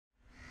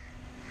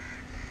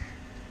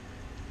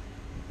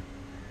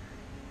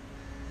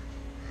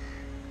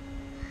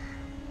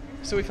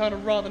so we found a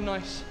rather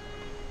nice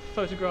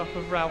photograph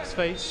of Ralph's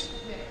face.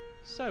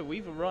 So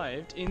we've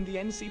arrived in the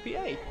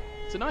NCPA.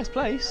 It's a nice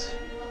place.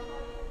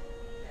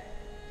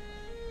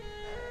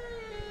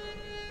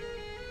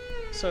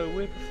 So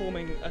we're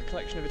performing a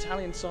collection of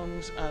Italian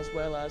songs as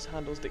well as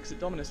Handel's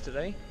Dixit Dominus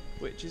today,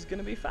 which is going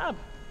to be fab.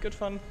 Good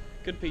fun,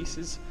 good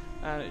pieces,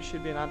 and it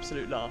should be an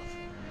absolute laugh.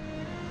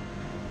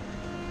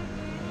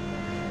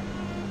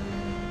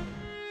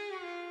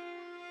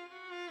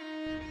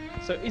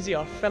 So Izzy,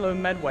 our fellow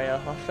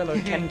Medwayer, our fellow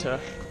Kenter,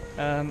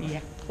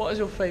 what has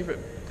your favourite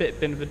bit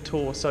been of the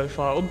tour so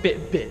far, or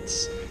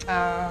bits?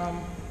 I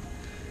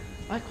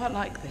quite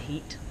like the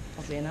heat,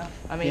 oddly enough.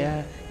 I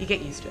mean, you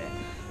get used to it,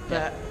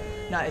 but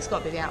no, it's got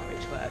to be the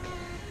outreach work.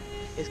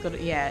 It's got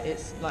to,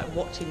 it's like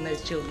watching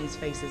those children's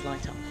faces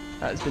light up.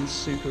 That has been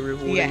super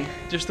rewarding.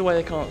 Just the way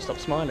they can't stop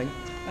smiling.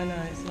 I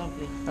know, it's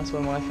lovely. That's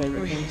one of my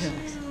favourite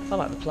things. I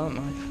like the plant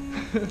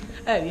life.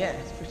 Oh yeah,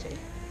 it's pretty.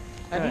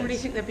 I didn't really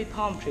think there'd be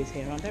palm trees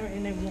here. I don't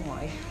really know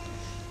why,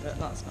 but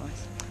that's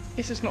nice.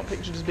 It's just not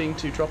pictured as being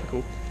too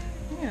tropical.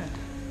 Yeah.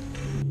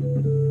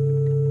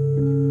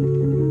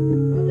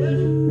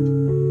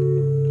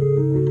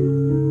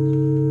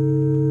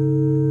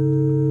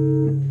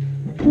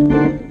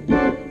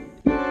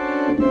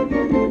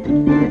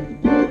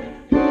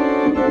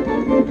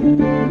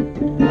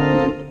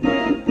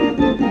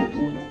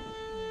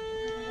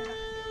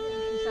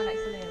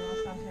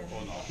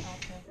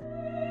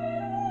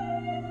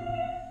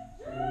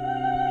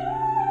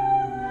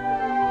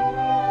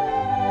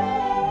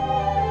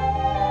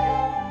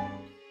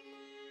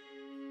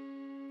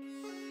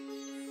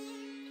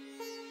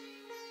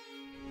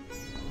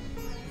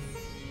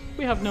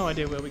 We have no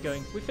idea where we're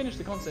going. We finished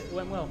the concert, it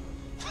went well.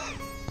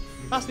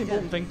 That's the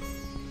important thing.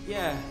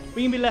 Yeah.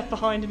 We can be left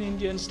behind in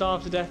India and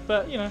starve to death,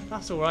 but you know,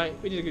 that's alright.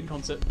 We did a good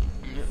concert.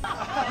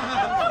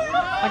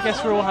 I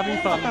guess we're all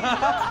having fun.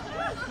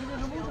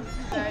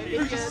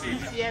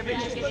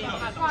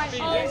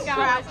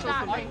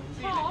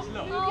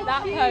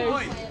 That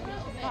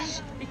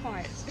pose. Be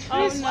quiet.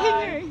 Oh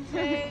no.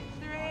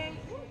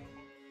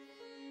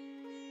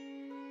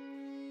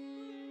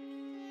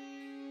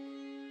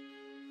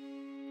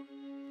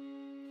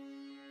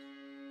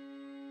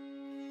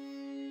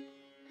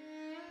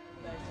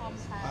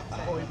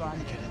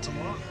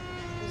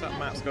 Is that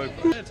Matt's go?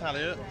 Hey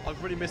Natalia,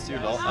 I've really missed you a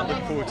lot and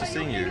look forward to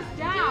seeing you.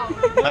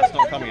 Matt's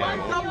not coming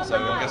anymore, so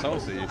I guess I'll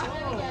see you.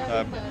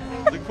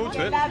 Look forward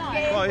to it.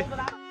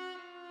 Bye.